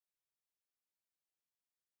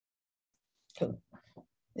Cool.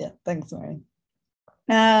 Yeah, thanks, Mary.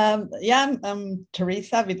 Yeah, I'm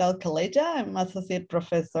Teresa Vidal Calleja. I'm associate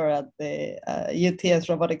professor at the UTS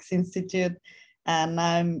Robotics Institute, and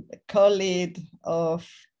I'm co-lead of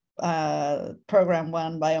Program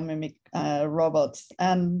 1 Biomimic Robots.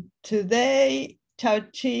 And today,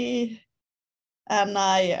 XiaoQi and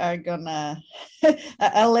I are gonna,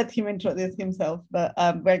 I'll let him introduce himself, but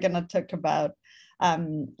we're gonna talk about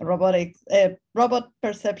robotics, robot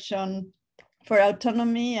perception for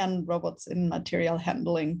autonomy and robots in material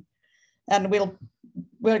handling. And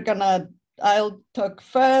I'll talk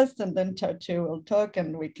first and then XiaoQi will talk,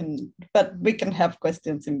 and we can have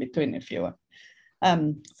questions in between if you want.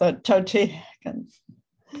 So XiaoQi,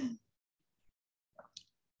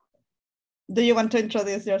 do you want to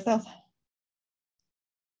introduce yourself?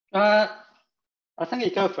 I think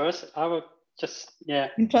you go first. I will just,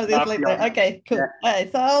 introduce later. Okay, cool. Yeah. All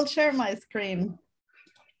right, so I'll share my screen.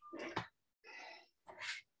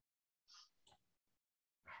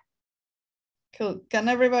 Cool. Can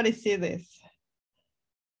everybody see this?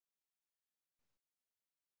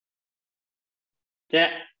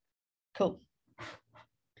 Yeah. Cool.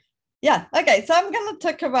 Yeah, okay, so I'm going to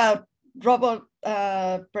talk about robot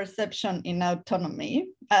perception in autonomy.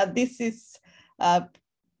 This is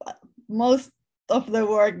most of the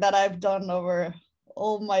work that I've done over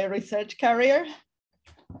all my research career.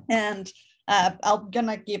 And I'm going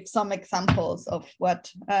to give some examples of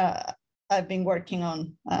what I've been working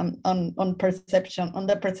on perception, on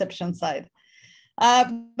the perception side.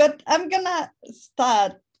 But I'm going to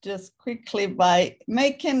start just quickly by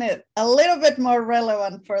making it a little bit more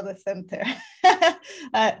relevant for the center.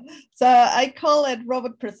 So I call it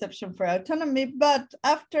robot perception for autonomy, but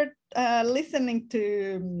after listening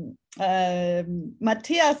to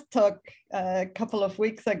Matthias' talk a couple of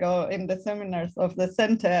weeks ago in the seminars of the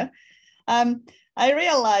center, I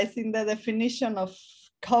realized in the definition of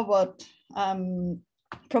cobot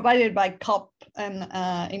provided by COP and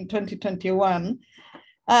in 2021,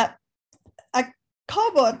 a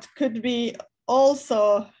cobot could be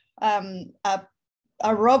also a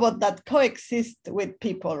robot that coexists with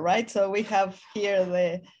people, right? So we have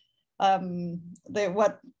here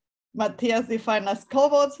what Matthias defined as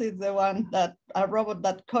cobots is the one that a robot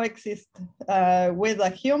that coexists with a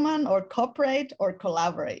human or cooperate or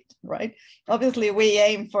collaborate, right? Obviously, we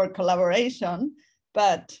aim for collaboration,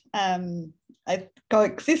 but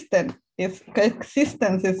coexistence is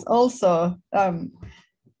also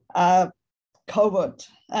a cobot.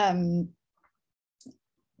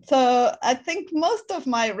 So I think most of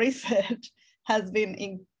my research has been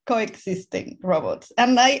in coexisting robots.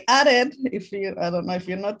 And I added, I don't know if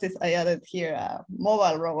you noticed, I added here a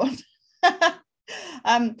mobile robot.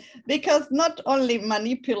 Because not only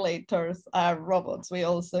manipulators are robots, we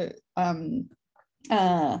also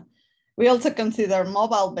consider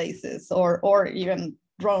mobile bases or even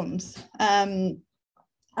drones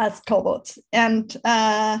as cobots.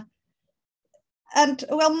 And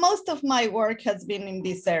well, most of my work has been in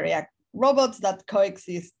this area. Robots that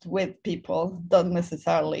coexist with people, don't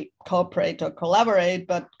necessarily cooperate or collaborate,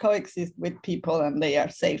 but coexist with people and they are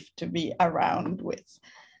safe to be around with.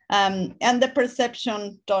 And the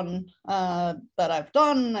perception that I've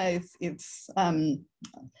done it's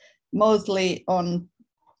mostly on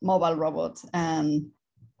mobile robots and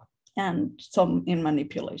some in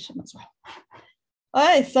manipulation as well. All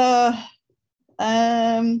right, so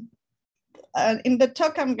in the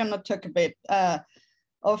talk, I'm going to talk a bit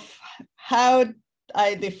of how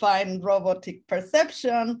I define robotic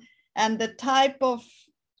perception and the type of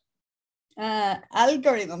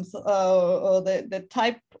algorithms or the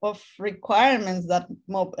type of requirements that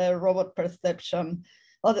robot perception,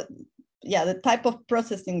 or the type of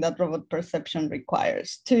processing that robot perception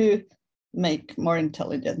requires to make more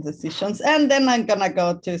intelligent decisions. And then I'm gonna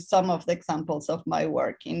go to some of the examples of my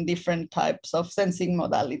work in different types of sensing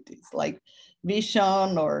modalities like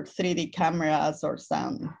vision or 3D cameras or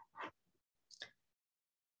sound.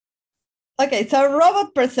 Okay, so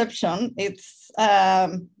robot perception,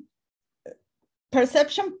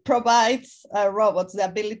 perception provides robots the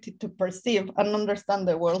ability to perceive and understand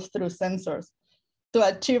the world through sensors to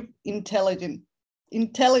achieve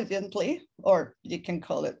intelligently, or you can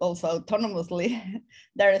call it also autonomously,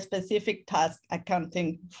 their specific task,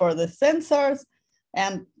 accounting for the sensors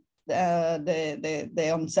and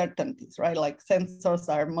the uncertainties, right? Like sensors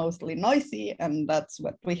are mostly noisy, and that's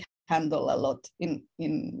what we handle a lot in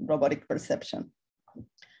robotic perception.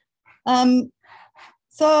 So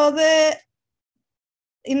the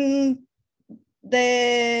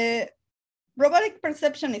robotic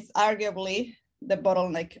perception is arguably the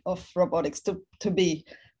bottleneck of robotics to be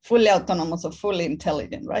fully autonomous or fully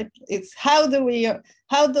intelligent, right? It's how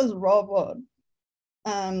does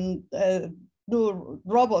do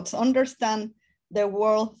robots understand the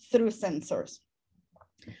world through sensors?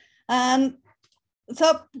 And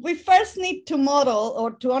so we first need to model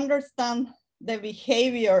or to understand the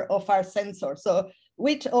behavior of our sensor. So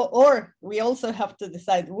or we also have to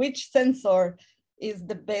decide which sensor is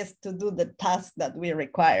the best to do the task that we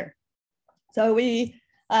require. So we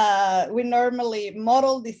normally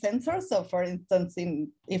model the sensors. So for instance,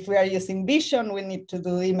 if we are using vision, we need to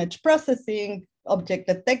do image processing, object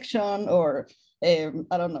detection, or I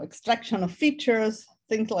don't know, extraction of features,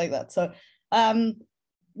 things like that. So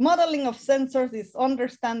modeling of sensors is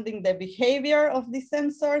understanding the behavior of the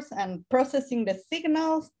sensors and processing the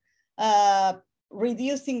signals,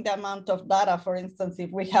 reducing the amount of data. For instance, if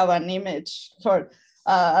we have an image for,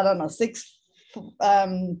 I don't know,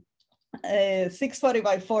 640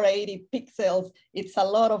 by 480 pixels, it's a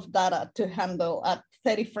lot of data to handle at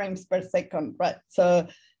 30 frames per second, right? So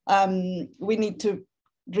we need to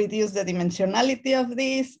reduce the dimensionality of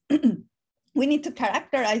these. We need to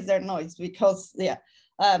characterize their noise because, yeah,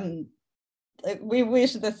 we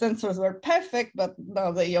wish the sensors were perfect, but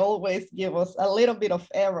no, they always give us a little bit of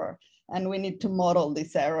error, and we need to model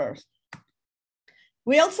these errors.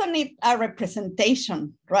 We also need a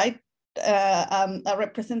representation, right? A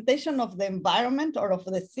representation of the environment or of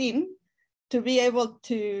the scene to be able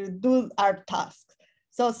to do our tasks.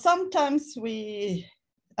 So sometimes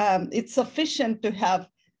it's sufficient to have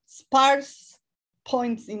sparse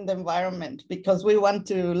points in the environment because we want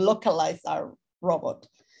to localize our robot.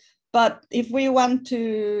 But if we want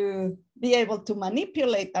to be able to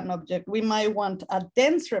manipulate an object, we might want a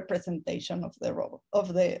dense representation of the robot,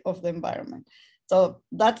 of the environment. So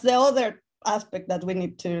that's the other aspect that we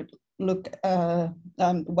need to look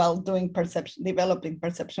while doing developing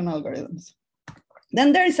perception algorithms.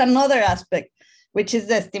 Then there is another aspect, which is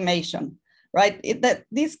the estimation, right?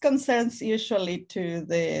 This concerns usually to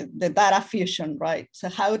the data fusion, right? So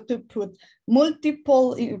how to put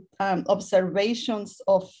multiple observations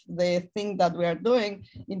of the thing that we are doing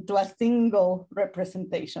into a single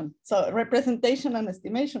representation. So representation and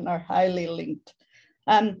estimation are highly linked.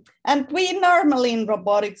 And we normally in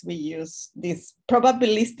robotics, we use these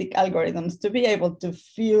probabilistic algorithms to be able to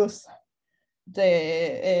fuse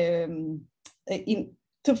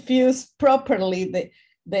properly the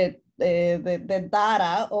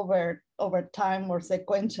data over time or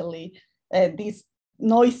sequentially, this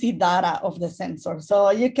noisy data of the sensor. So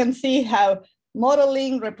you can see how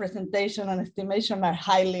modeling, representation, and estimation are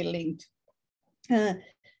highly linked. And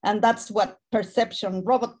that's what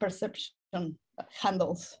robot perception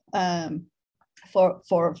handles to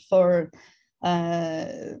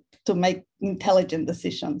make intelligent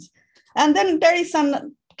decisions. And then there is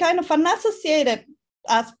kind of an associated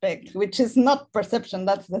aspect, which is not perception,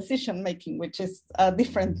 that's decision making, which is a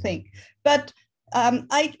different thing. But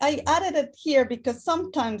I added it here because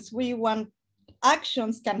sometimes we want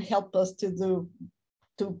actions can help us to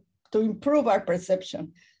improve our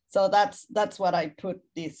perception. So that's what I put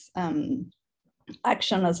this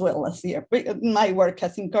action as well as here. My work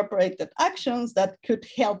has incorporated actions that could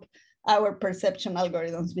help our perception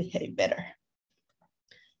algorithms behave better.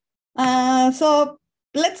 So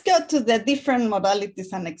let's go to the different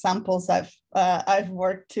modalities and examples I've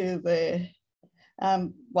worked to the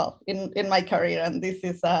in my career, and this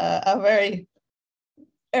is a very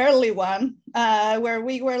early one where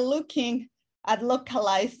we were looking at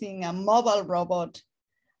localizing a mobile robot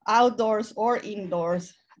outdoors or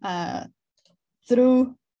indoors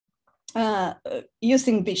through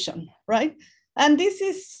using vision, right? And this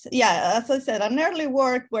is, yeah, as I said, an early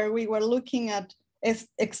work where we were looking at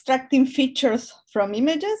extracting features from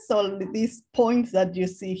images, so these points that you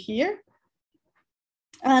see here.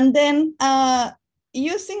 And then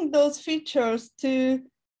using those features to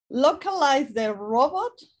localize the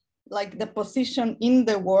robot, like the position in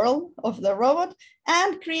the world of the robot,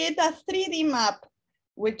 and create a 3D map,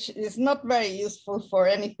 which is not very useful for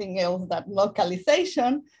anything else than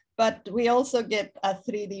localization, but we also get a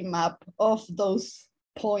 3D map of those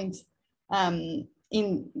points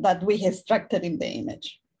that we extracted in the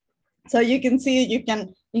image. So you can see you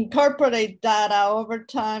can incorporate data over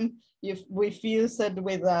time. We fuse it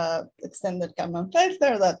with an extended Kalman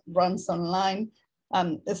filter that runs online.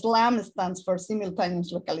 SLAM stands for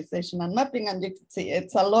simultaneous localization and mapping, and you can see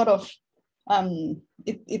it's a lot of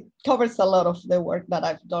it covers a lot of the work that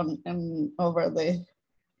I've done over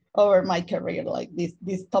my career, like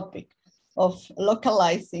this topic of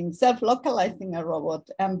self-localizing a robot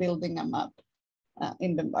and building a map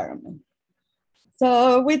in the environment.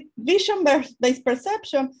 So with vision-based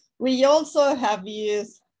perception, we also have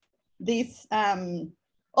used these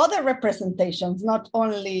other representations, not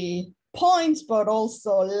only points, but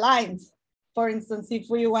also lines. For instance, if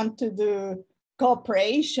we want to do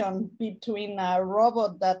cooperation between a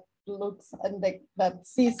robot that looks and that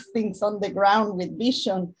sees things on the ground with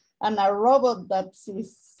vision and a robot that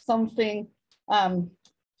sees something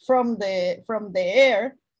from the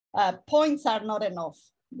air, points are not enough.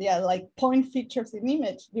 They are like point features in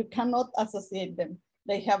image. You cannot associate them.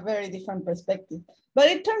 They have very different perspectives. But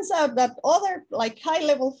it turns out that other like high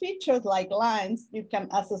level features like lines, you can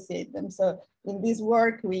associate them. So in this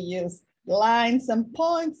work, we use lines and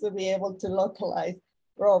points to be able to localize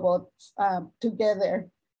robots together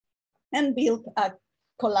and build a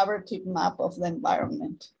collaborative map of the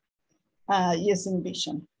environment using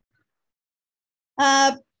vision.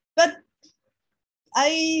 But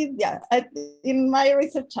in my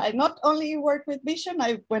research, I not only work with vision,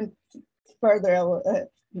 I went further,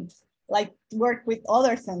 like work with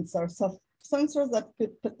other sensors, so sensors that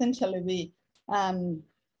could potentially be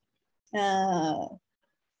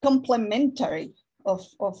complementary of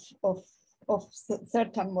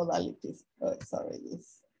certain modalities. Oh, sorry,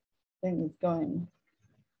 this thing is going.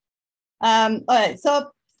 All right,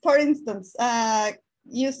 so for instance,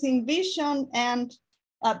 using vision and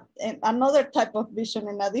another type of vision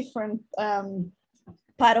in a different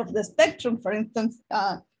part of the spectrum, for instance,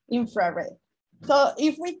 infrared. So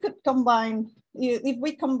if we could combine, if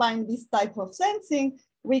we combine this type of sensing,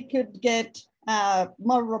 we could get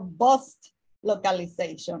more robust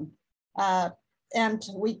localization. And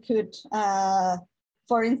we could,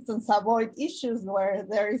 for instance, avoid issues where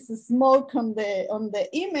there is smoke on the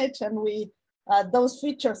image and those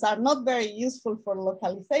features are not very useful for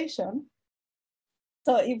localization.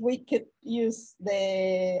 So if we could use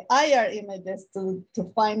the IR images to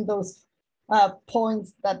find those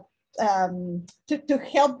points that to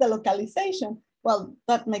help the localization, well,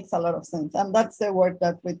 that makes a lot of sense. And that's the work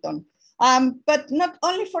that we've done. But not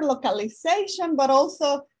only for localization, but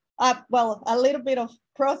also, well, a little bit of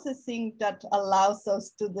processing that allows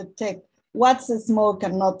us to detect what's smoke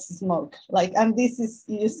and not smoke. Like, and this is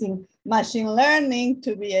using machine learning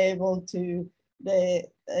to be able to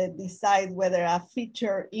decide whether a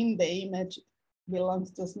feature in the image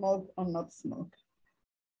belongs to smoke or not smoke.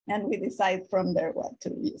 And we decide from there what to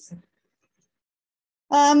use.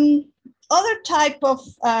 Other type of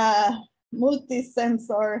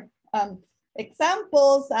multi-sensor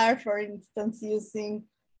examples are, for instance, using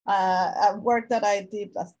a work that I did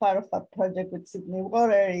as part of a project with Sydney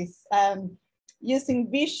Water is using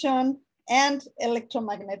vision and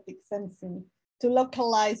electromagnetic sensing to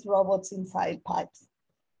localize robots inside pipes.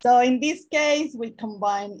 So in this case, we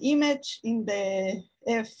combine image in the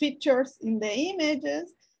features in the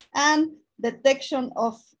images and detection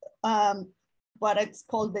of what it's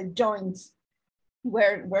called the joints,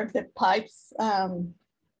 where the pipes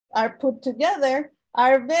are put together,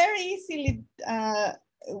 are very easily,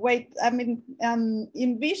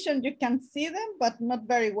 in vision you can see them, but not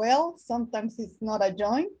very well. Sometimes it's not a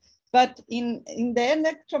joint, but in the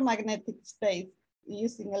electromagnetic space,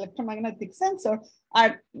 using electromagnetic sensor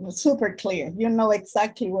are super clear. You know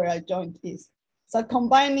exactly where a joint is. So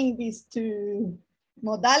combining these two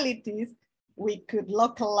modalities, we could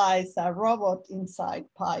localize a robot inside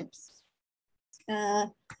pipes.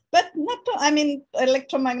 But not,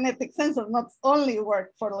 electromagnetic sensors not only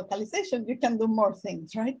work for localization, you can do more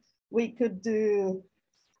things, right? We could do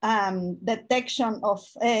detection of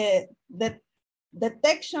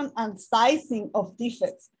detection and sizing of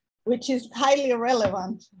defects, which is highly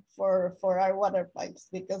relevant for our water pipes,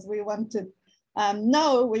 because we want to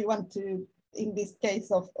in this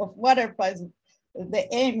case of water pipes, the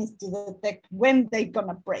aim is to detect when they're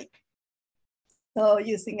gonna break. So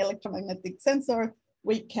using electromagnetic sensor,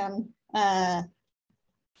 we can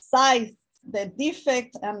size the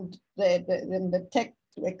defect and then detect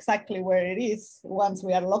exactly where it is once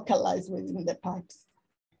we are localized within the pipes.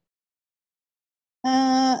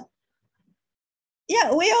 Yeah,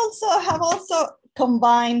 we have also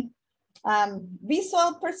combined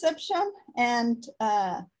visual perception and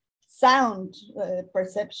sound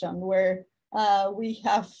perception, where we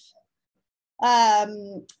have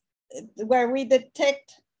where we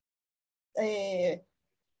detect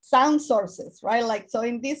sound sources, right? Like, so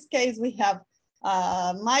in this case, we have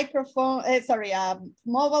a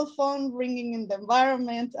mobile phone ringing in the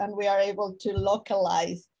environment, and we are able to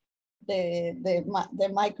localize the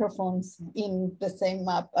microphones in the same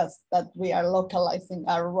map as that we are localizing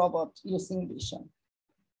our robot using vision.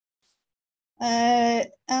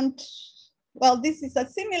 And well, this is a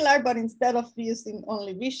similar, but instead of using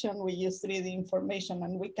only vision, we use 3D information,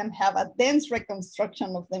 and we can have a dense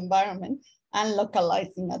reconstruction of the environment and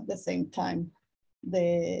localizing at the same time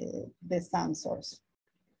the sensors.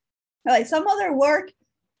 All right, some other work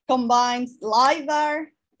combines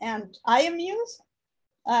LiDAR and IMUs,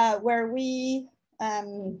 where we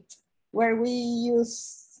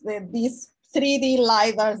use these 3D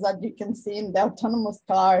LiDARs that you can see in the autonomous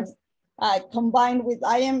cars, combined with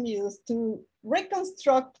IMUs to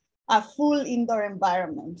reconstruct a full indoor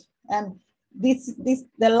environment. And the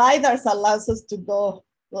LiDARs allows us to go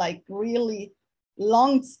like really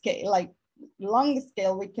long scale.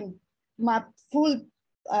 We can map full,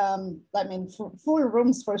 full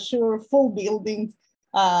rooms for sure, full buildings,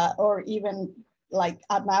 or even like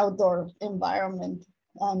an outdoor environment,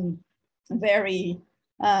 very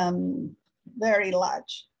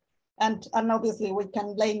large. And obviously we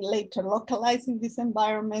can later localize in this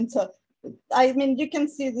environment. So I mean, you can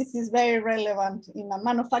see this is very relevant in a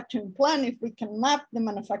manufacturing plant. If we can map the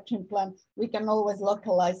manufacturing plant, we can always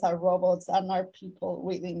localize our robots and our people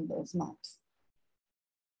within those maps.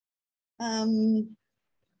 All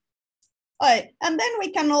right, and then we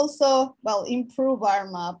can also, well, improve our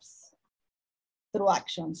maps through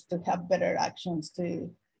actions, to have better actions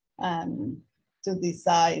to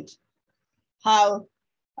decide how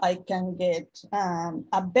I can get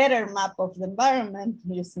a better map of the environment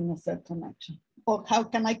using a certain action. Or how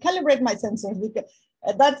can I calibrate my sensors? Because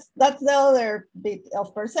that's the other bit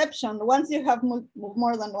of perception. Once you have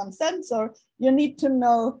more than one sensor, you need to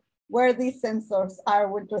know where these sensors are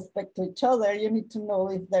with respect to each other. You need to know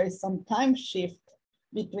if there is some time shift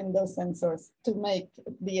between those sensors to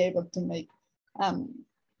be able to make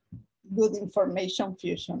good information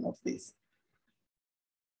fusion of this.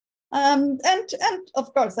 And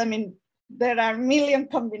of course, I mean, there are a million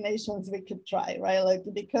combinations we could try, right? Like,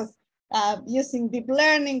 because using deep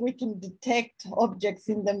learning, we can detect objects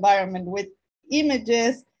in the environment with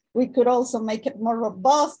images. We could also make it more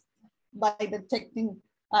robust by detecting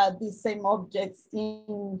these same objects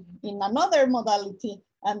in another modality,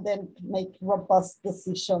 and then make robust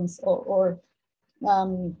decisions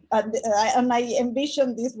and I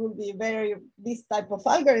envision this will be these type of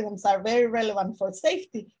algorithms are very relevant for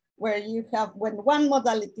safety, where you have, when one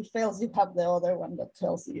modality fails, you have the other one that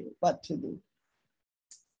tells you what to do.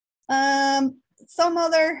 Some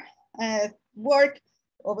other work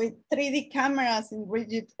with 3D cameras in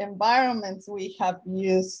rigid environments we have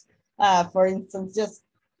used, for instance, just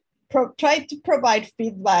try to provide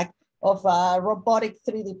feedback of robotic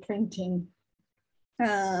 3D printing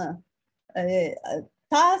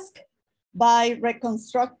task by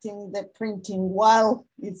reconstructing the printing while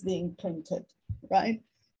it's being printed, right?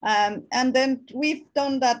 And then we've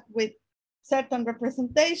done that with certain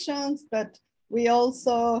representations, but we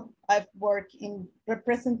also have worked in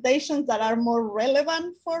representations that are more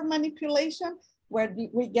relevant for manipulation, where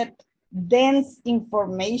we get dense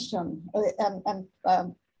information and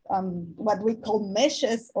what we call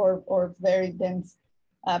meshes or very dense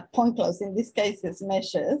point clouds. In this case, it's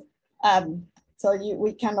meshes. So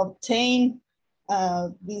we can obtain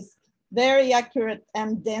this very accurate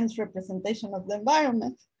and dense representation of the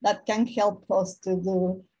environment that can help us to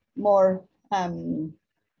do more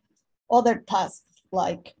other tasks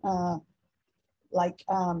like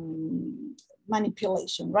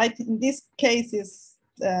manipulation, right? In this case, is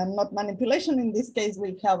not manipulation. In this case,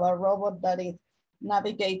 we have a robot that is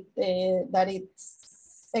that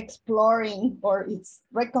it's exploring or it's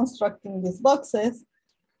reconstructing these boxes,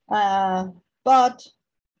 but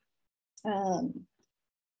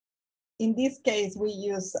in this case, we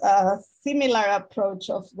use a similar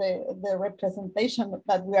approach of the representation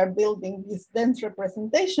that we are building, this dense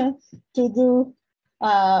representation, to do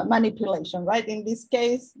manipulation, right? In this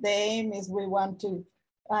case, the aim is we want to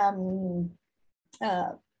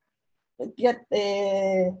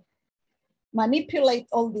manipulate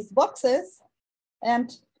all these boxes,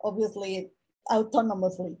 and obviously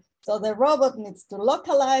autonomously. So the robot needs to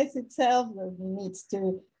localize itself, it needs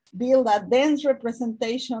to build a dense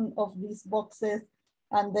representation of these boxes,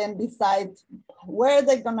 and then decide where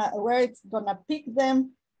it's gonna pick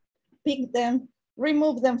them,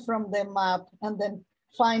 remove them from the map, and then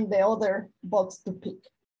find the other box to pick.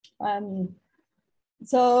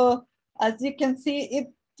 So as you can see,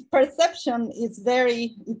 perception is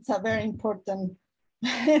it's a very important,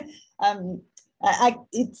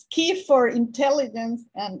 it's key for intelligence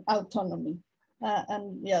and autonomy.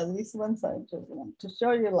 And yeah, these ones I just want to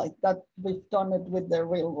show you, like that we've done it with the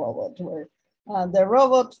real robot, where the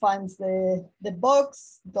robot finds the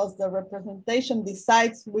box, does the representation,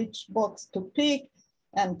 decides which box to pick,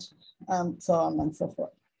 and so on and so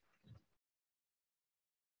forth.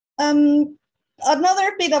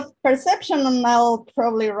 another bit of perception, and I'll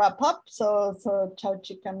probably wrap up so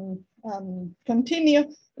XiaoQi can continue.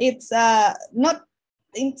 It's not,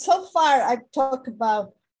 in so far I talk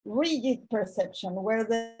about rigid perception where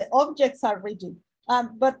the objects are rigid.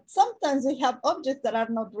 But sometimes we have objects that are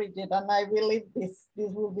not rigid, and I believe this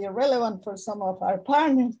will be relevant for some of our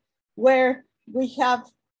partners, where we have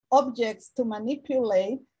objects to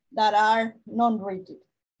manipulate that are non-rigid.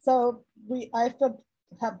 So I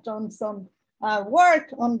have done some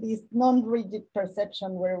work on this non-rigid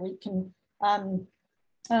perception where we can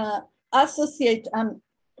associate and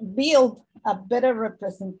build a better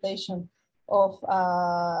representation of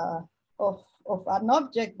an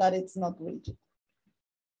object that it's not rigid.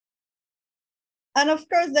 And of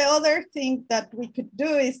course, the other thing that we could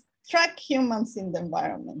do is track humans in the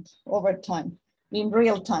environment over time, in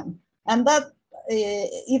real time. And that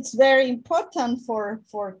it's very important for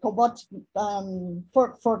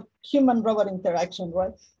human-robot interaction,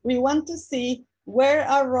 right? We want to see where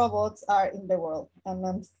our robots are in the world. And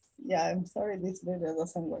I'm sorry this video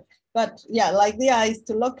doesn't work. But yeah, like the idea is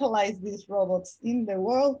to localize these robots in the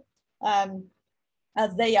world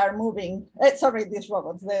as they are moving, these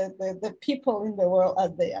robots, the people in the world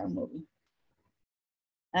as they are moving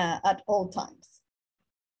at all times.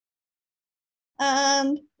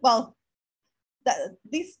 And well,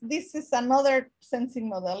 this is another sensing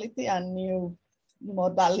modality, a new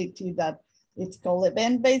modality that it's called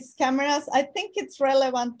event-based cameras. I think it's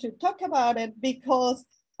relevant to talk about it because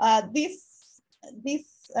these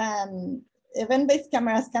event-based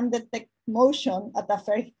cameras can detect motion at a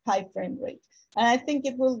very high frame rate. And I think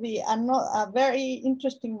it will be a very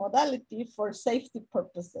interesting modality for safety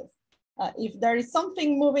purposes. If there is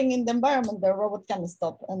something moving in the environment, the robot can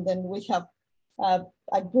stop, and then we have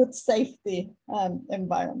a good safety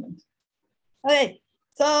environment. Okay,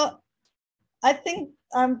 so I think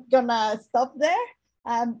I'm gonna stop there.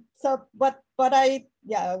 So what I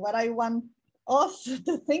want us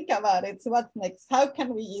to think about is what's next. How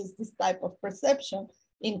can we use this type of perception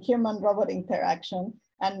in human-robot interaction,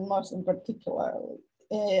 and most in particular,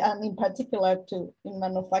 in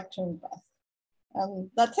manufacturing tasks?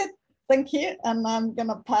 And that's it. Thank you, and I'm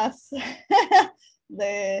gonna pass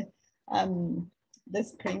the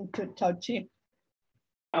screen to XiaoQi.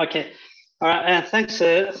 Okay, all right, and thank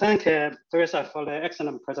Teresa for the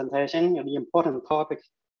excellent presentation and the important topic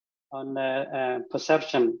on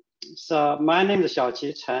perception. So my name is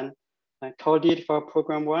XiaoQi Chen, I co-lead for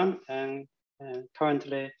Program 1 and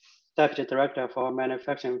currently Deputy Director for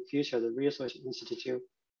Manufacturing Futures Research Institute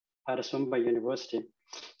at Swinburne University.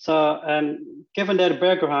 So given that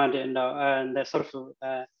background and the sort of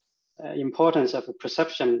importance of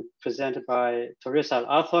perception presented by Teresa,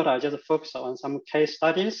 I thought I'd just focus on some case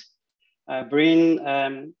studies, bring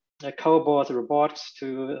the cobot robotics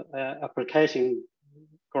to application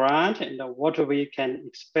grant, and what we can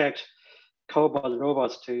expect cobot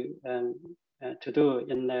robots to do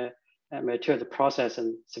in the material process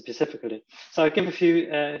and specifically. So I'll give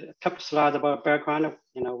a couple slides about background of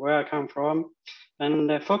where I come from,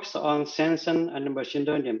 and focus on sensing and machine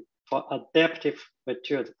learning for adaptive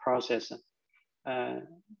material processing,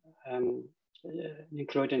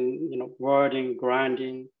 including welding,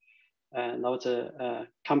 grinding, and lots of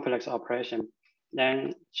complex operation.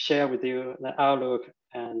 Then share with you the outlook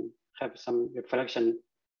and have some reflection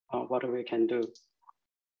on what we can do.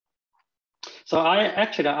 So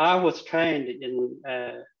I was trained in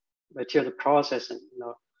material processing,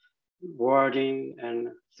 welding and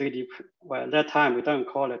 3D. Well, at that time we don't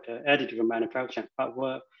call it additive manufacturing, but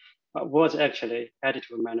was actually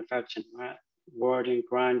additive manufacturing, right? Welding,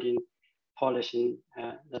 grinding, polishing,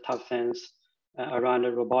 the type of things around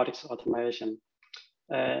the robotics automation.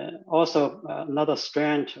 Also, another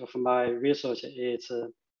strength of my research is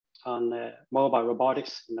on mobile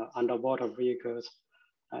robotics, underwater vehicles,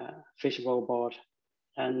 fish robot,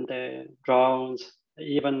 and drones,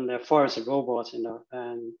 even the forest robots,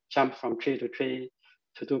 and jump from tree to tree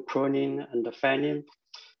to do pruning and the fanning.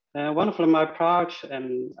 One of my projects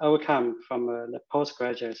and outcome from the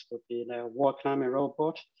postgraduates would be the wall climbing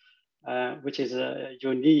robot, which is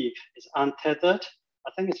unique. It's untethered.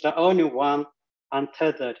 I think it's the only one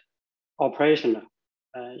untethered operation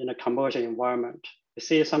in a commercial environment. You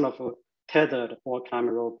see some of the tethered wall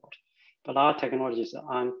climbing robot, but our technology is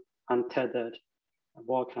untethered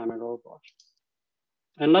wall climbing robot.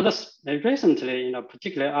 Another recently,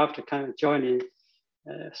 particularly after kind of joining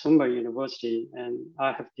Swinburne University, and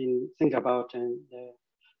I have been thinking about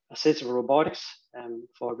assistive robotics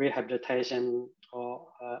for rehabilitation or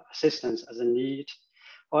assistance as a need,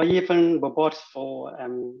 or even robotics for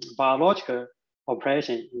biological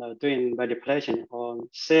operation, doing manipulation on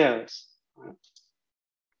cells Right?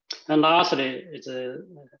 And lastly, it's a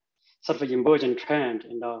sort of emerging trend,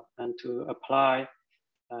 and to apply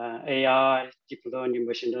AI, deep learning,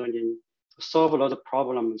 machine learning to solve a lot of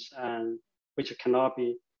problems and which cannot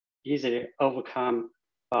be easily overcome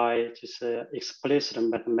by just explicit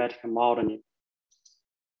mathematical modeling.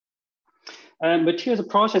 And materials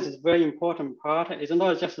process is a very important part. It's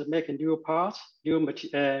not just making new parts, new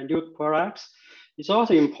products. It's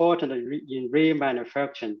also important in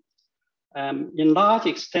remanufacturing. In large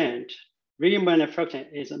extent, remanufacturing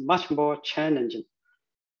is much more challenging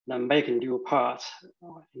than making new parts.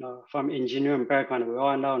 From engineering background, we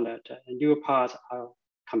all know that new parts are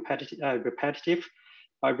repetitive.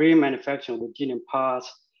 By remanufacturing, we're dealing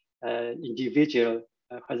parts has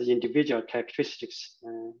individual characteristics,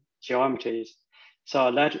 geometries.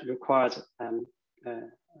 So that requires the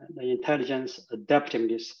intelligence,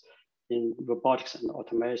 adaptiveness in robotics and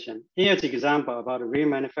automation. Here's an example about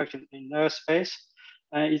remanufacturing in aerospace.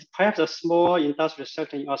 It's perhaps a small industrial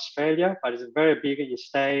sector in Australia, but it's very big in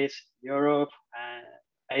States, Europe, and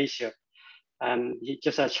Asia.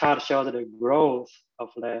 Just a chart shows the growth of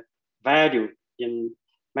the value in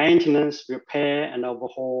maintenance, repair, and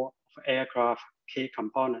overhaul of aircraft key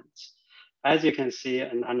components. As you can see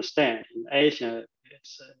and understand, in Asia,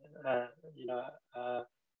 it's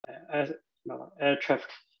air traffic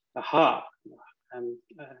hub and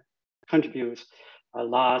contributes a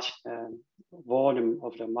large volume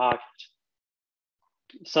of the market.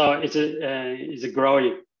 So it's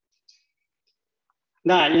growing.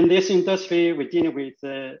 Now, in this industry, we're dealing with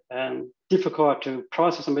difficult to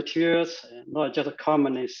process materials, not just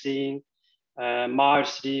commonly seen mild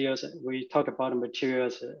steels. We talk about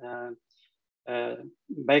materials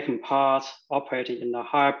making parts operating in a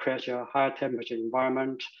high pressure, high temperature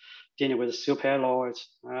environment, dealing with superalloys,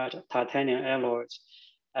 titanium alloys.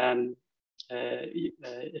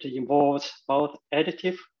 It involves both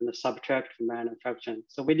additive and subtractive manufacturing.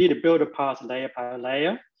 So we need to build the parts layer by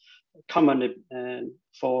layer, commonly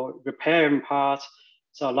for repairing parts.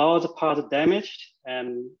 So a lot of parts are damaged,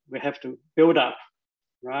 and we have to build up,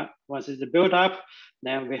 right? Once it's built up,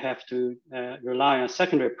 then we have to rely on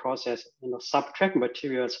secondary process, subtract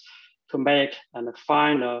materials to make a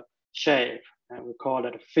final shape, and we call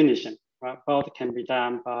it finishing, right? Both can be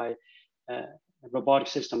done by a robotic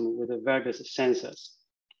system with the various sensors.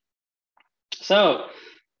 So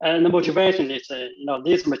the motivation is,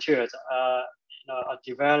 these materials are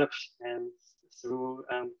developed through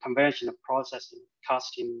conventional processing,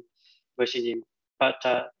 casting, machining. But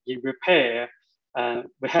in repair,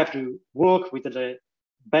 we have to work with the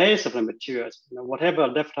base of the materials, whatever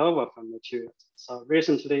left over from materials. So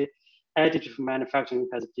recently, additive manufacturing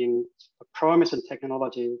has been a promising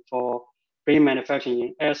technology for remanufacturing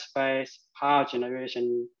in airspace, power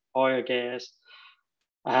generation, oil, gas,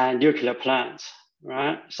 and nuclear plants,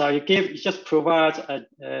 right? So it just provides an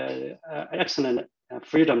excellent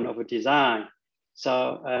freedom of design.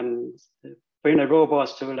 So bring the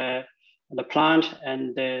robots to the plant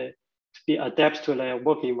and be adapt to the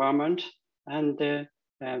working environment and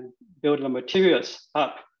build the materials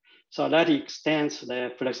up. So that extends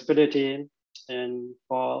the flexibility and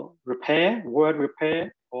for repair, word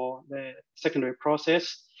repair, or the secondary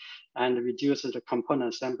process, and reduces the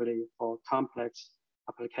component assembly for complex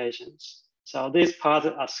applications. So these parts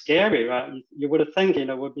are scary, right? You would think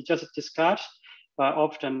would be just discarded, but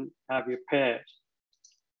often are repaired.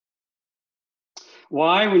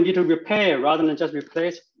 Why we need to repair rather than just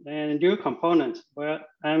replace new components? Well,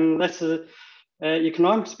 that's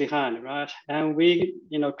economics behind, right? And we,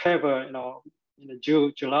 travel, in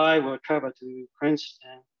July, we'll travel to Prince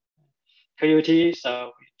and Coyote.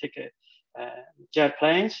 So we take jet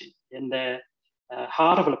planes. In the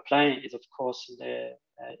heart of the plane is, of course, the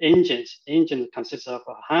engines. Engine consists of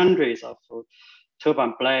hundreds of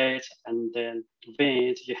turbine blades and then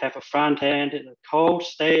vanes. You have a front end, the cold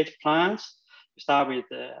stage plants. You start with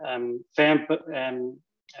the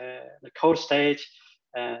cold stage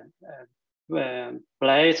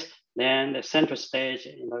blades. Then the central stage,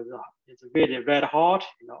 it's really red hot.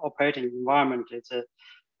 Operating environment is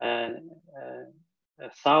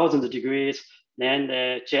 1,000 degrees. Then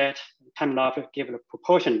the jet coming off give a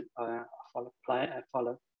proportion for the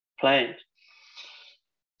plane.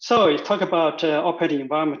 So you talk about operating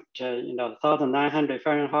environment, 1,900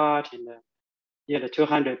 Fahrenheit in the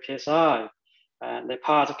 200 psi. The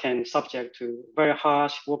parts can subject to very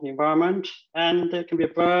harsh working environment, and they can be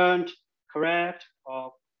burned, cracked,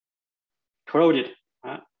 or corroded,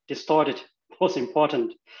 distorted. Most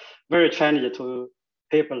important, very challenging to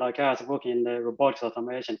people like us working in the robotics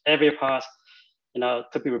automation. Every part,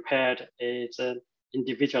 to be repaired is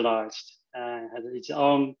individualized, has its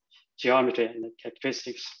own geometry and the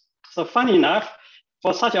characteristics. So funny enough,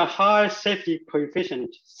 for such a high safety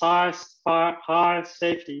coefficient, high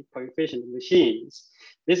safety coefficient machines,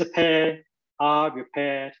 these pairs are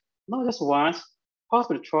repaired not just once,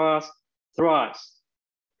 possibly twice, thrice,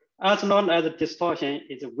 as long as the distortion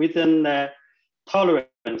is within the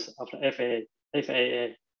tolerance of the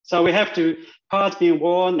FAA. So we have to parts being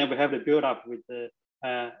worn, and we have to build up with the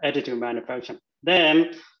additive manufacturing.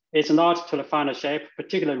 Then it's not to the final shape,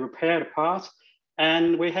 particularly repaired parts,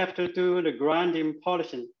 and we have to do the grinding,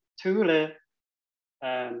 polishing to the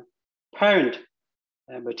parent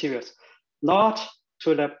materials, not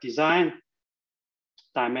to the design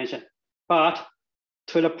dimension, but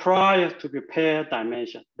to the prior to repair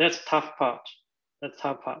dimension. That's tough part. That's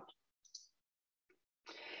tough part.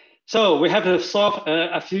 So we have to solve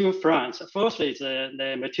a few fronts. Firstly, is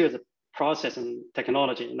the materials processing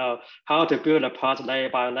technology. You know, how to build a part layer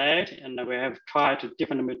by layer, and we have tried to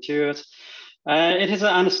different materials. It is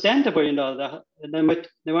understandable, you know,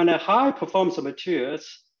 when the high performance materials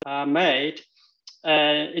are made,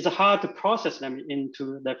 it's hard to process them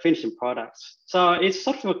into the finishing products. So it's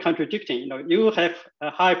sort of contradicting, you know, you have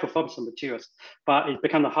high performance materials, but it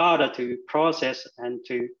becomes harder to process and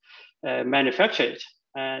to manufacture it.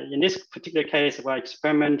 In this particular case, we're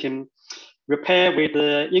experimenting repair with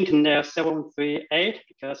the Inconel 738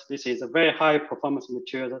 because this is a very high performance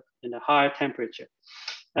material in a high temperature.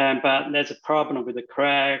 But there's a problem with the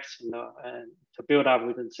cracks, you know, to build up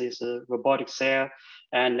with this robotic cell.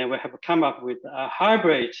 And then we have come up with a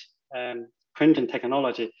hybrid printing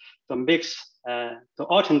technology to mix, to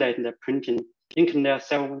alternate the printing Inconel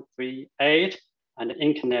 738 and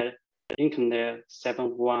Inconel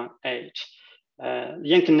 718. The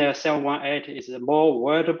Inconel 718 is more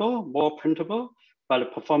wearable, more printable, but the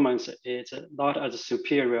performance is not as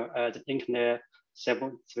superior as Inconel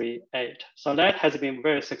 738. So that has been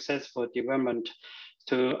very successful development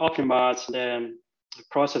to optimize the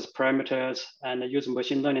process parameters and use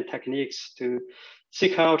machine learning techniques to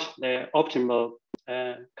seek out the optimal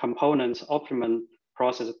components, optimum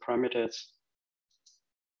process parameters.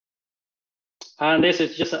 And this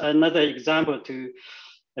is just another example to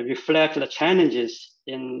reflect the challenges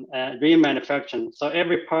in remanufacturing. So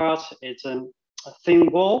every part is a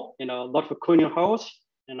thin wall, you know, a lot of cooling holes,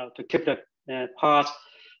 you know, to keep the parts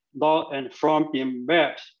and from being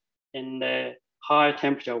melt in the high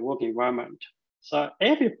temperature work environment. So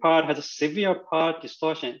every part has a severe part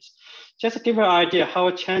distortions. Just to give you an idea how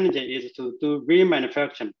challenging it is to do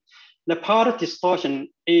remanufacturing. The part distortion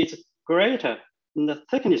is greater than the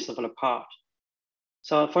thickness of the part.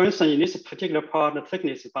 So for instance, in this particular part, the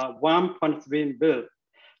thickness is about 1.3 mil.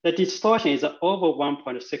 The distortion is over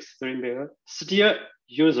 1.63 mil, still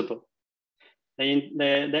usable.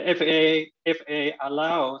 The FAA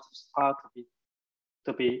allows this part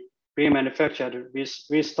to be remanufactured,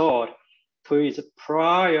 restored to its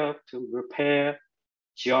prior to repair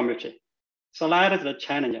geometry. So that is the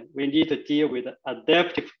challenge. We need to deal with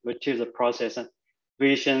adaptive material processing,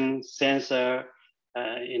 vision, sensor,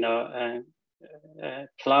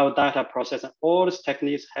 cloud data processing. All these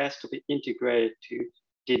techniques has to be integrated to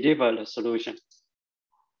deliver the solution.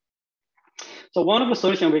 So one of the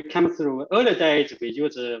solutions we come through early days, we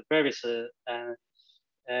use various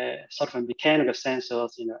sort of mechanical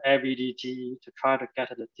sensors, you know, LVDT to try to get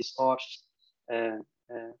the distorted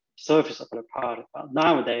surface of the part. But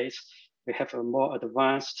nowadays, we have a more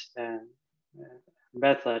advanced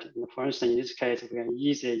method. For instance, in this case, we can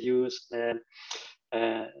easily use the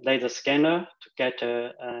laser scanner to get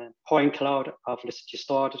a point cloud of this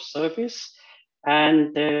distorted surface,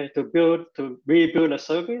 and to rebuild the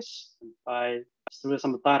surface through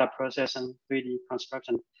some data processing, 3D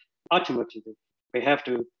construction. Ultimately, we have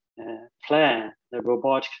to plan the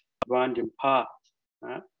robotic grinding part.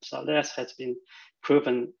 So that has been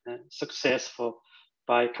proven successful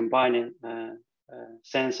by combining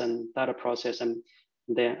sense and data processing,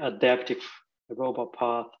 then adaptive robot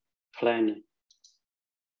path planning.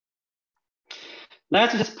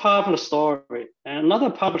 That's just part of the story. Another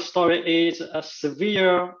part of the story is a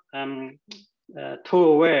severe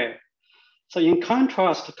tool wear. So in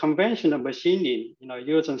contrast to conventional machining, you know,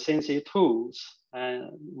 using CNC tools,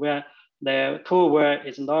 where the tool wear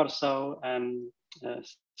is not so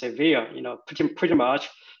severe, you know, pretty much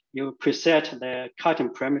you preset the cutting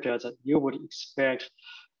parameters that you would expect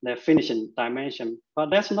the finishing dimension. But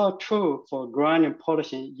that's not true for grinding,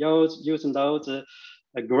 polishing, using those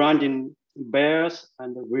grinding bears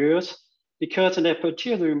and the wheels, because the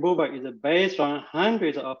material removal is based on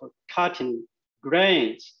hundreds of cutting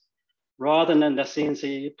grains rather than the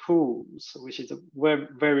CNC tools, which is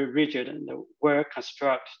very rigid and well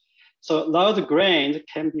constructed. So those grains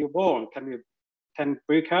can be worn, can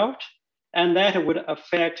break out, and that would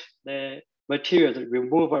affect the material's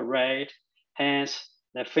removal rate, hence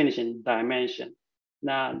the finishing dimension.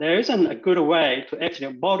 Now, there isn't a good way to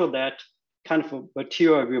actually model that kind of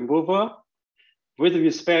material removal with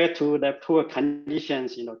respect to the poor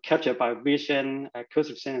conditions, captured by vision,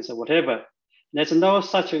 acoustic sense, or whatever. There's no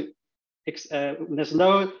such there's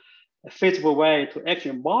no feasible way to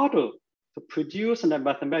actually model, to produce a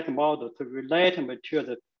mathematical model to relate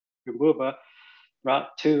material removal, right,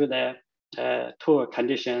 to the tour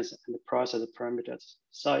conditions and the process parameters.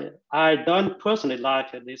 So I don't personally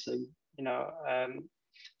like this,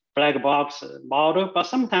 black box model, but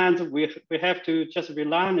sometimes we have to just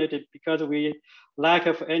rely on it because we lack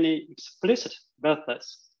of any explicit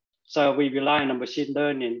methods. So we rely on machine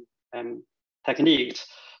learning techniques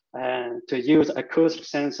to use acoustic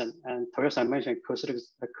sensing, and Teresa mentioned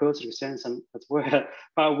acoustic sensing as well.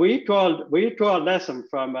 But we draw a lesson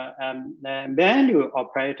from a manual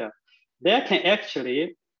operator. They can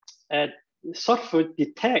actually sort of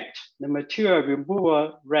detect the material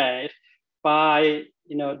removal rate by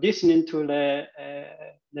listening to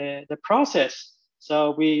the process.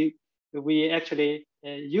 So we actually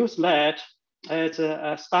use that as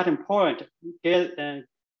a starting point,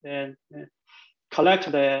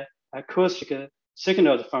 collect the acoustic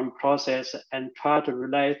signals from process and try to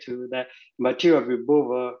relate to the material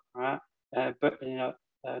removal, right? But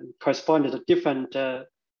corresponding to different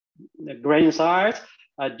grain size,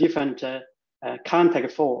 different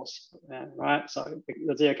contact force, right? So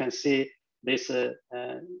as you can see, this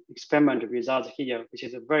experimental results here, which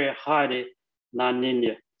is very highly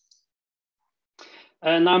nonlinear.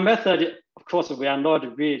 And our method, of course, we are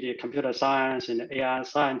not really computer science and AI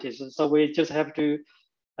scientists, so we just have to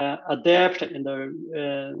adapt and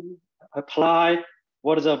apply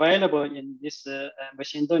what is available in this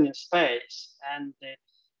machine learning space. And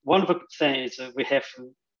one of the things we have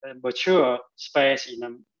a mature space in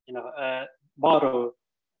a model,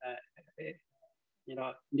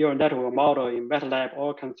 neural network model in MATLAB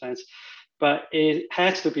or constraints, but it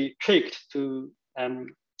has to be tweaked to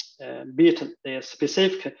meet the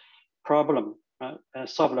specific problem,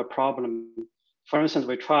 solve the problem. For instance,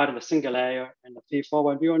 we tried the single layer and the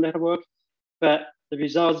feed-forward neural network, but the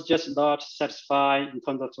results just not satisfy in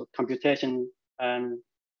terms of computation and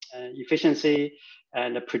efficiency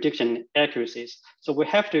and the prediction accuracies. So we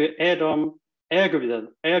have to add on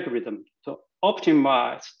algorithm to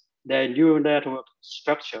optimize the neural network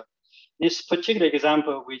structure. This particular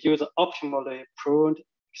example, we use optimally pruned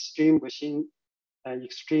extreme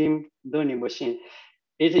learning machine.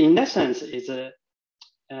 It, in essence, is a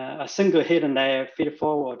single hidden layer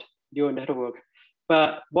feed-forward neural network.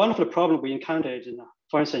 But one of the problems we encountered,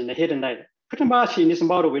 for instance, in the hidden layer, pretty much in this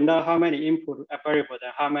model, we know how many input variables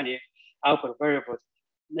and how many output variables.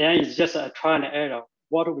 Then it's just a trial and error.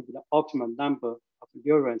 What would be the optimal number of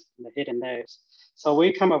neurons in the hidden layers? So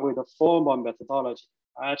we come up with a formal methodology,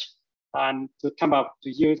 right? And to come up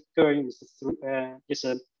to use going this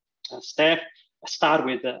step, start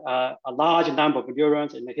with a large number of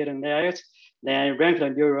neurons in the hidden layers, then rank the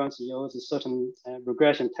neurons, use certain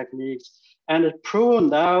regression techniques, and prune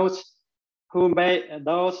those who make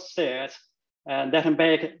those cells that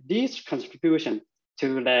make this contribution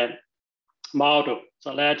to the model.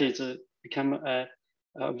 So that is become a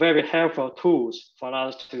very helpful tools for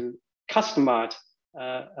us to customize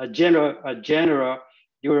a general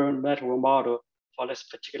neural network model for this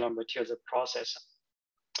particular materials process.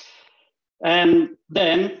 And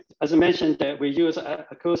then, as I mentioned, we use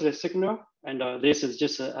acoustic signal, and this is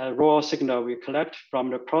just a raw signal we collect from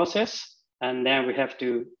the process, and then we have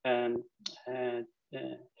to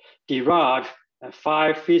derive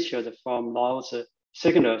 5 features from those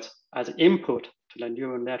signals as input to the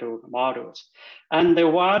neural network models. And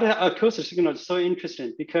why the acoustic signal is so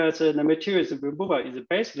interesting, because the materials removal is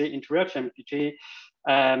basically interaction between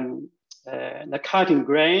the cutting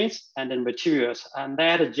grains and the materials, and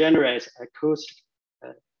that generates acoustic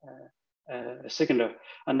signal,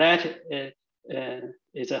 and that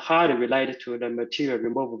is highly related to the material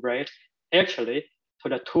removal rate, actually to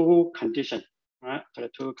the tool condition, right? To the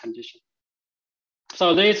tool condition.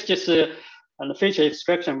 So this just a feature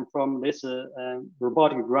extraction from this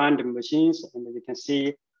robotic random machines, and you can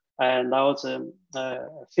see those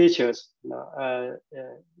features,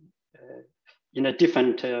 in a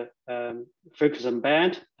different frequency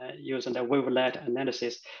band using the wavelet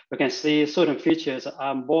analysis. We can see certain features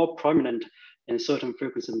are more prominent in certain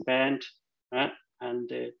frequency band, right? And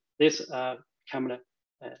this become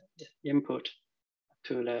input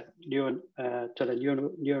to the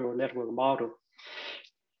neural network model.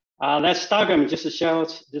 That diagram just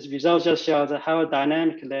shows, this result just shows how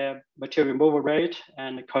dynamic the material removal rate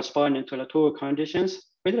and corresponding to the tool conditions.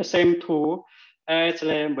 With the same tool, as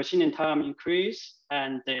the machining time increase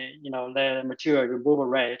and the material removal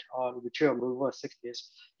rate or material removal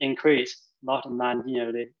thickness increase, not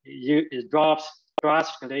non-linearly. It drops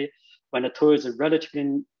drastically when the tool is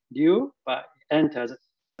relatively new, but enters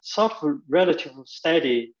sort of relatively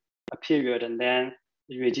steady period and then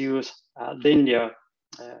reduce linear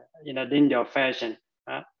in a linear fashion.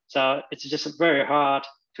 So it's just very hard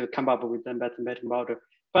to come up with a mathematical model.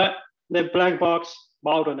 But the black box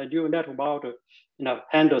model, the neural network model,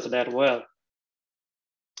 handles that well.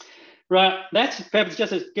 Right, that's perhaps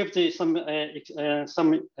just gives you some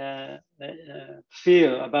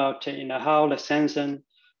feel about how the sensing,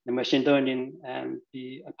 the machine learning,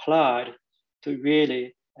 be applied to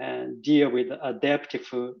really deal with adaptive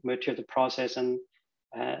material processing,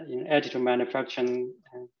 additive manufacturing,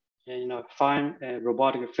 and fine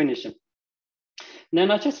robotic finishing.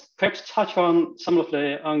 Then I just perhaps touch on some of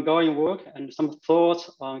the ongoing work and some thoughts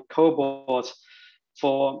on cobots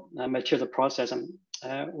for material processing.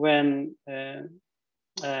 When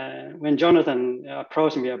Jonathan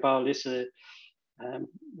approached me about this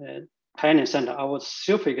training center, I was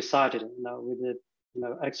super excited, with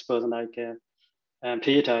the experts like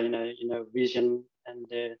Peter, vision, and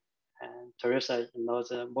Teresa,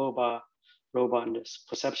 the mobile robot and this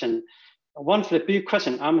perception. One of the big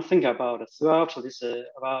questions I'm thinking about throughout this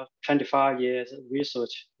about 25 years of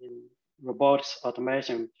research in robotics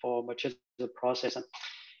automation for material processing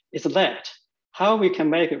is that how we can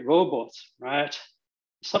make robots, right,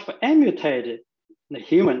 sort of imitate the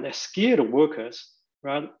human, the skilled workers,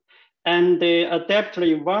 right, and they adapt to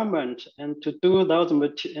the environment and to do those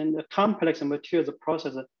complex materials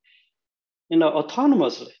processes,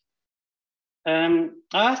 autonomously.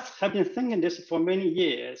 I have been thinking this for many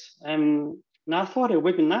years, and I thought it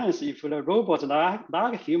would be nice if the robots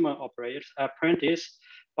like human operators apprentice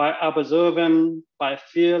by observing, by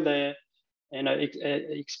feel the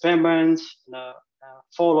experiments,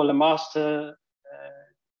 follow the master,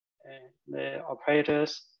 the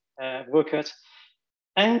operators, workers,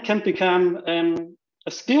 and can become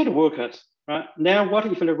skilled workers. Right? Then what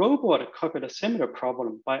if the robot copied a similar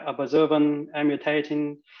problem by observing,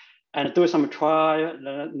 imitating, and do some trial,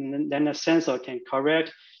 then the sensor can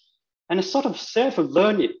correct, and sort of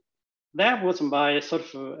self-learning. That was my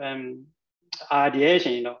sort of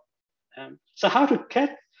ideation, So how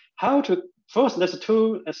to first, there's a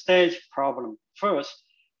two-stage problem. First,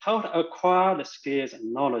 how to acquire the skills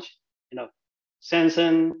and knowledge,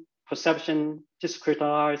 sensing, perception,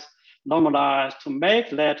 discretize, normalize, to make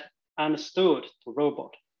that understood to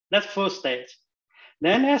robot. That's first stage.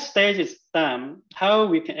 Then that stage is done, how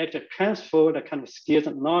we can actually transfer the kind of skills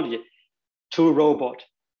and knowledge to robot.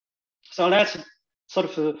 So that's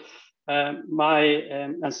sort of my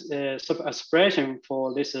sort of aspiration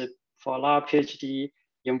for this, for our PhD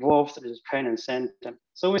involved this training center.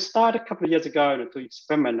 So we started a couple of years ago to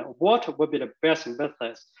experiment what would be the best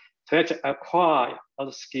methods to actually acquire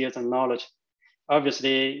those skills and knowledge.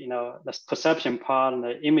 Obviously, the perception part and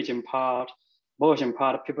the imaging part, motion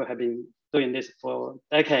part, people have been doing this for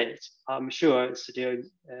decades. I'm sure it's still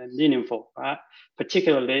meaningful, right?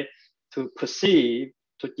 Particularly to perceive,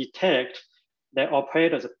 to detect the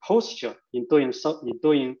operator's posture in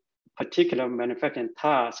doing particular manufacturing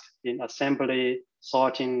task in assembly,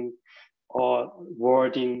 sorting, or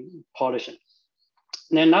wording, polishing.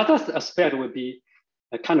 And another aspect would be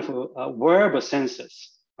a kind of wearable sensors,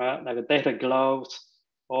 right? Like data gloves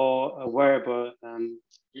or a wearable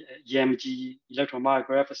EMG,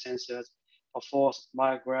 electromyographic sensors, or force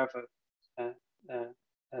myography,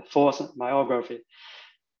 force myography.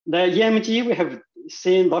 The EMG, we have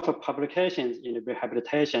seen lots of publications in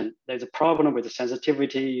rehabilitation. There's a problem with the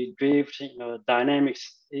sensitivity, drift,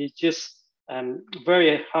 dynamics. It's just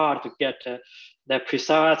very hard to get the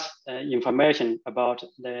precise information about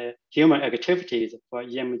the human activities for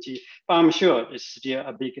EMG, but I'm sure it's still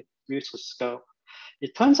a big research scope.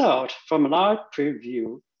 It turns out from a large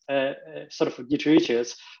preview, sort of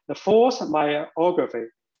literatures, the force myography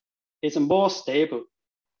is more stable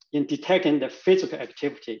in detecting the physical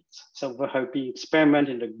activities. So we have been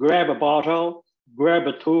experimenting to grab a bottle, grab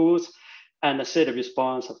the tools, and see the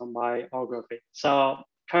response of myography. So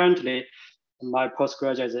currently, my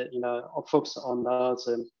postgraduates, focus on those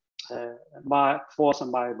my force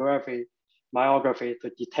myography to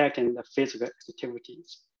detecting the physical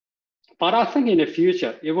activities. But I think in the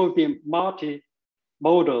future, it will be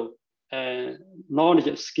multimodal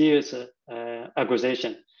knowledge skills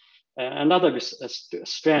acquisition. Another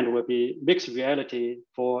strand will be mixed reality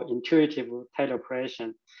for intuitive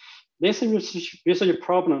teleoperation. this research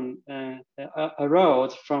problem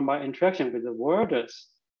arose from my interaction with the worders.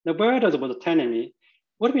 The worders was telling me,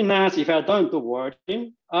 would be nice if I don't do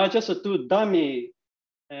wording, I just do dummy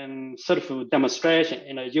sort of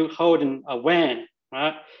demonstration, you holding a van,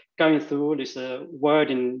 right? Going through this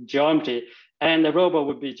wording geometry, and the robot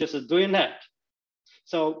would be just doing that.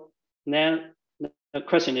 So then the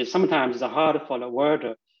question is, sometimes it's hard for the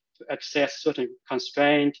worder to access certain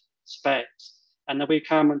constrained space. And we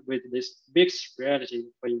come with this mixed reality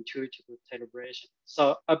for intuitive deliberation.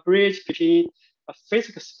 So a bridge between a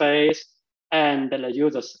physical space and the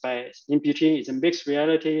user space. In between is a mixed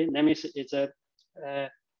reality. That means it's a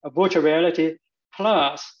virtual reality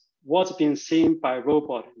plus what's being seen by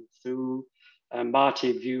robot through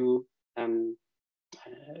multi-view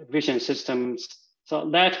vision systems. So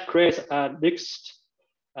that creates a mixed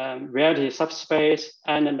reality subspace,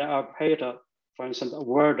 and then the operator, for instance, a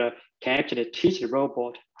worder, can actually teach the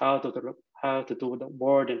robot how to do the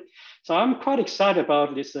wording. So I'm quite excited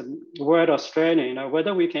about this word Australian,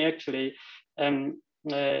 whether we can actually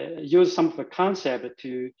use some of the concept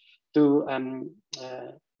to do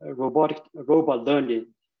robot learning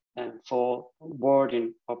for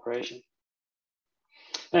wording operation.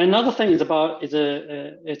 Another thing is about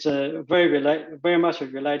it's very much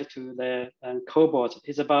related to the cobot.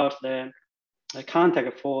 It's about the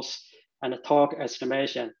contact force and the torque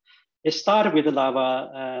estimation. It started with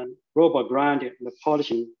our robot grinding and the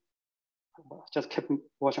polishing. Just keep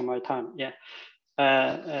watching my time. Yeah,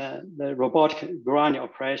 the robotic grinding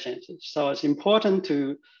operations. So it's important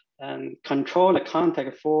to control the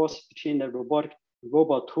contact force between the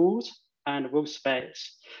robot tools and workspace.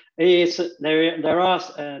 There are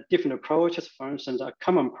different approaches. For instance, a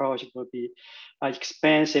common approach would be an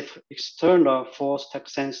expensive external force tech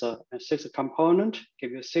sensor, a 6 component,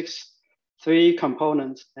 give you 3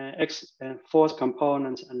 components, force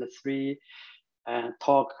components, and the 3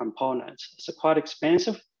 torque components. It's quite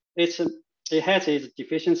expensive. It has its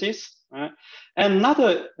deficiencies. Right?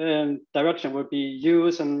 Another direction would be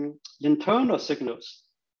using internal signals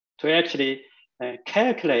to actually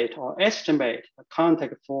calculate or estimate the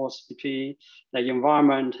contact force between the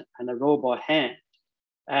environment and the robot hand.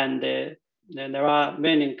 And then there are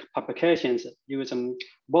many publications using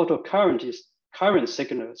motor current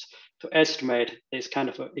signals to estimate this kind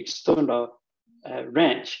of external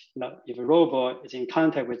range. If a robot is in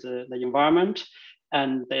contact with the environment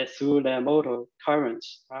and through the motor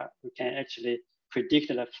currents, right, we can actually predict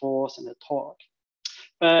the force and the torque.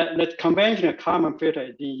 The conventional Kalman filter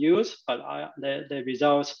is being used, but the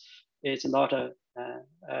results is not the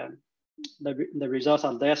results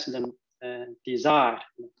are less than desired.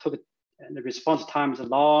 The response time is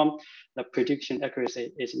long. The prediction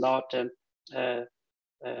accuracy is not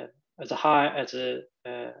as high as the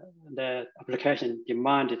application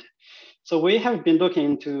demanded. So we have been looking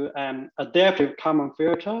into adaptive Kalman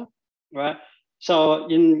filter, right? So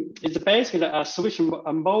it's basically a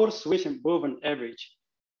mode switching movement average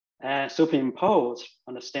superimposed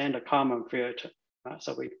on the standard Kalman filter. Right?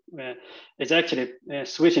 So it's actually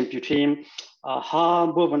switching between a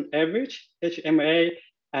Hall movement average, HMA,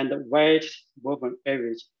 and the weight movement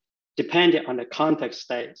average, depending on the context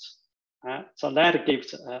states. Right? So that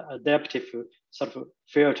gives adaptive sort of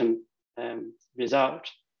filtering result.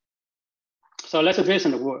 So let's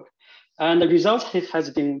listen to work. And the result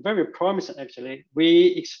has been very promising, actually.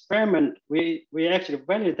 We actually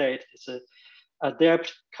validate this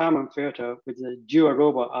adaptive Kalman filter with the dual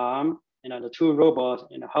robot arm, the 2 robots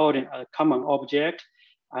holding a common object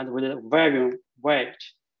and with a varying weight,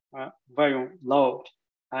 varying load.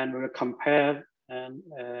 And we'll compare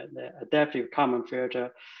the adaptive Kalman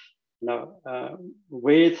filter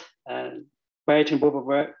with weight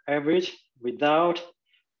movement average without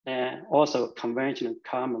also conventional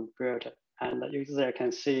Kalman filter. And the user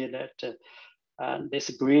can see that this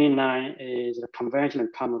green line is a conventional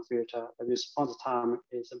Kalman filter. The response time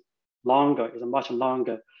is much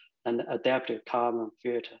longer than the adaptive Kalman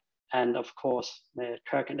filter. And of course, the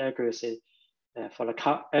tracking accuracy for the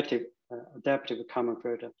adaptive Kalman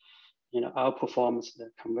filter, outperforms the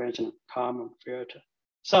conventional Kalman filter.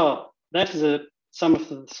 So that is some of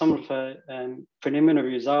the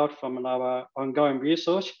preliminary result from our ongoing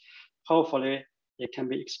research. Hopefully, it can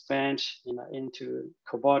be expanded into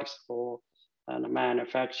robotics for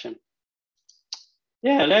manufacturing.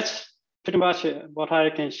 Yeah, that's pretty much what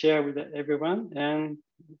I can share with everyone. And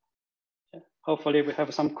hopefully we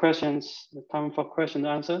have some questions, time for question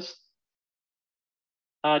and answers.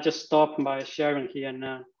 I'll just stop my sharing here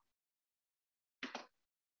now.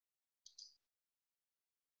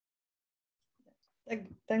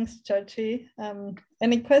 Thanks, XiaoQi.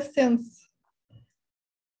 Any questions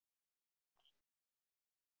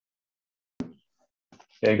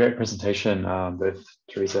Yeah, great presentation, both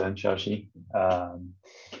Teresa and XiaoQi.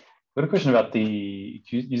 Got a question about the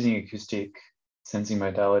using acoustic sensing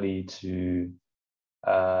modality to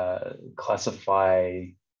classify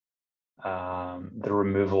the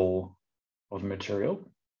removal of material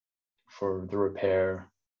for the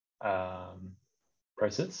repair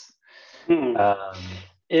process.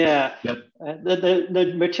 Yeah, yep.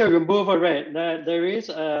 The material removal rate. There is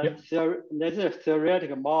a there's a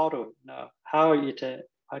theoretical model now how it.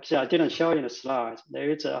 Actually, I didn't show in the slides. There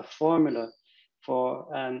is a formula for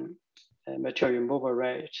material removal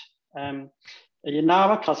rate. In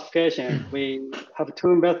our classification, we have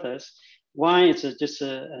two methods. One is just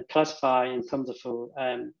classify in terms of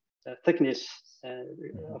the thickness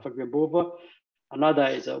of a removal. Another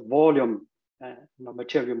is a volume,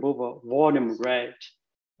 material removal volume rate.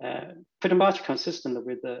 Pretty much consistent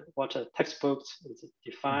with what textbooks is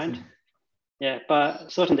defined. Yeah,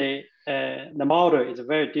 but certainly the model is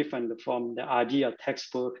very different from the ideal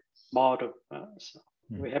textbook model. So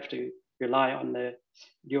we have to rely on the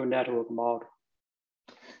neural network model.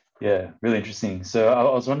 Yeah, really interesting. So I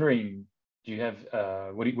was wondering, do you have,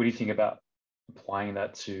 what do you think about applying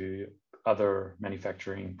that to other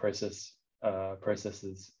manufacturing processes? Have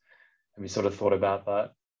you sort of thought about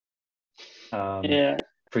that? Yeah.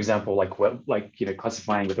 For example, like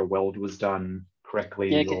classifying whether a weld was done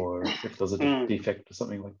correctly, or if there's a defect or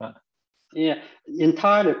something like that. Yeah,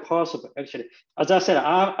 entirely possible, actually. As I said,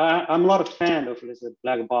 I'm not a fan of this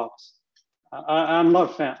black box. I'm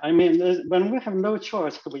not a fan. I mean, when we have no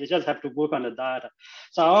choice, we just have to work on the data.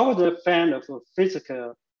 So I was a fan of a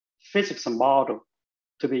physics model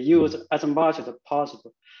to be used as much as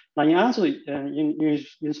possible. Now, in answer, in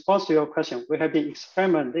response to your question, we have been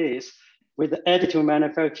experimenting this with additive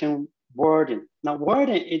manufacturing welding. Now,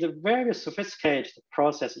 welding is a very sophisticated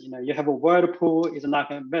process. You have a weld pool, it's like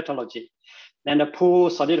a metallurgy. Then the pool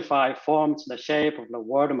solidifies, forms the shape of the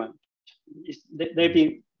weldment. There've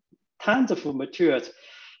been tons of materials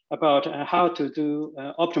about how to do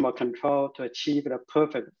optimal control to achieve the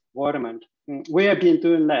perfect weldment. We have been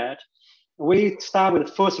doing that. We start with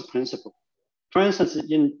the first principle. For instance,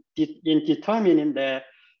 in determining the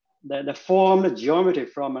form, the geometry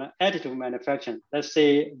from an additive manufacturing, let's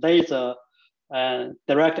say there's a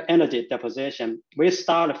direct energy deposition. We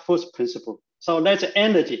start the first principle. So there's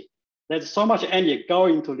energy. There's so much energy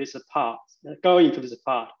going to this part,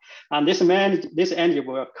 and this energy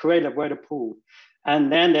will create a weld pool.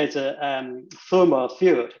 And then there's a thermal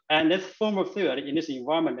field, and this thermal field in this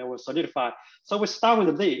environment that will solidify. So we start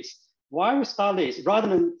with this. Why we start this rather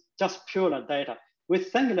than just pure data? We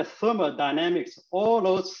think the thermodynamics, all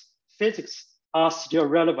those physics are still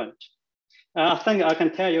relevant. I think I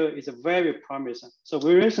can tell you it's very promising. So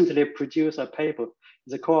we recently produced a paper.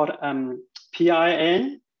 It's called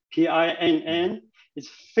PINN. It's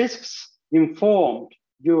physics-informed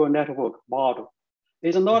neural network model.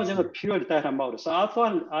 It's not just a pure data model. So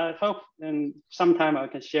I hope sometime I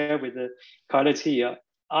can share with the colleagues here.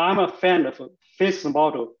 I'm a fan of physics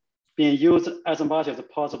model being used as much as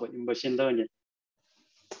possible in machine learning.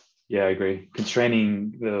 Yeah, I agree.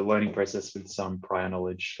 Constraining the learning process with some prior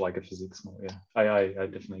knowledge, like a physics model. Yeah, I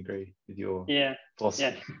definitely agree with your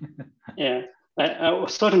philosophy. Yeah.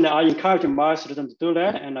 Certainly, I encourage my students to do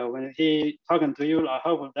that. And when he talking to you, I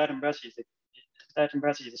hope that message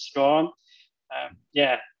is strong.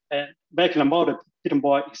 Making the model a bit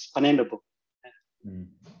more explainable.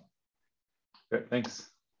 Great, thanks.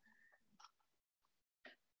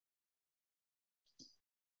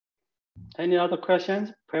 Any other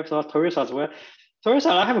questions? Perhaps for Teresa as well. Teresa,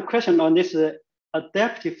 I have a question on this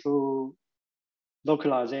adaptive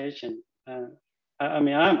localization. I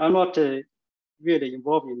mean, I'm not really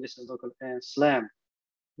involved in this local SLAM.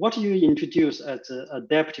 What do you introduce as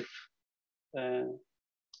adaptive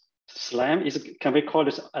SLAM? Can we call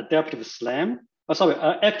this adaptive SLAM? Oh, sorry,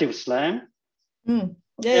 active SLAM.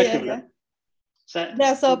 Yeah.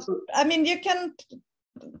 So I mean, you can.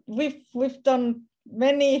 We've done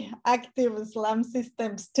many active SLAM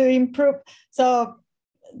systems to improve. So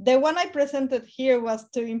the one I presented here was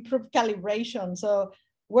to improve calibration. So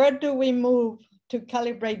where do we move to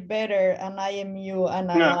calibrate better an IMU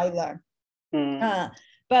and a LiDAR?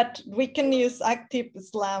 But we can use active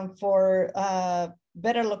SLAM for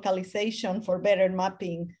better localization, for better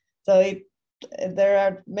mapping. So there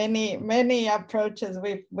are many approaches.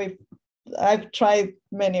 I've tried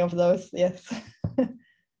many of those, yes.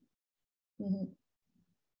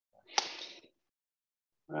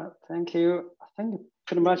 Well, thank you. I think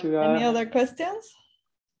pretty much we are. Any other questions?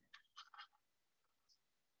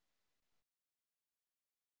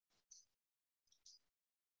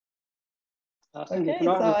 Okay,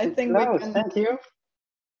 so I think we can. Thank you.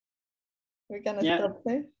 we're gonna stop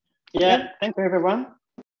there. Yeah, thank you everyone.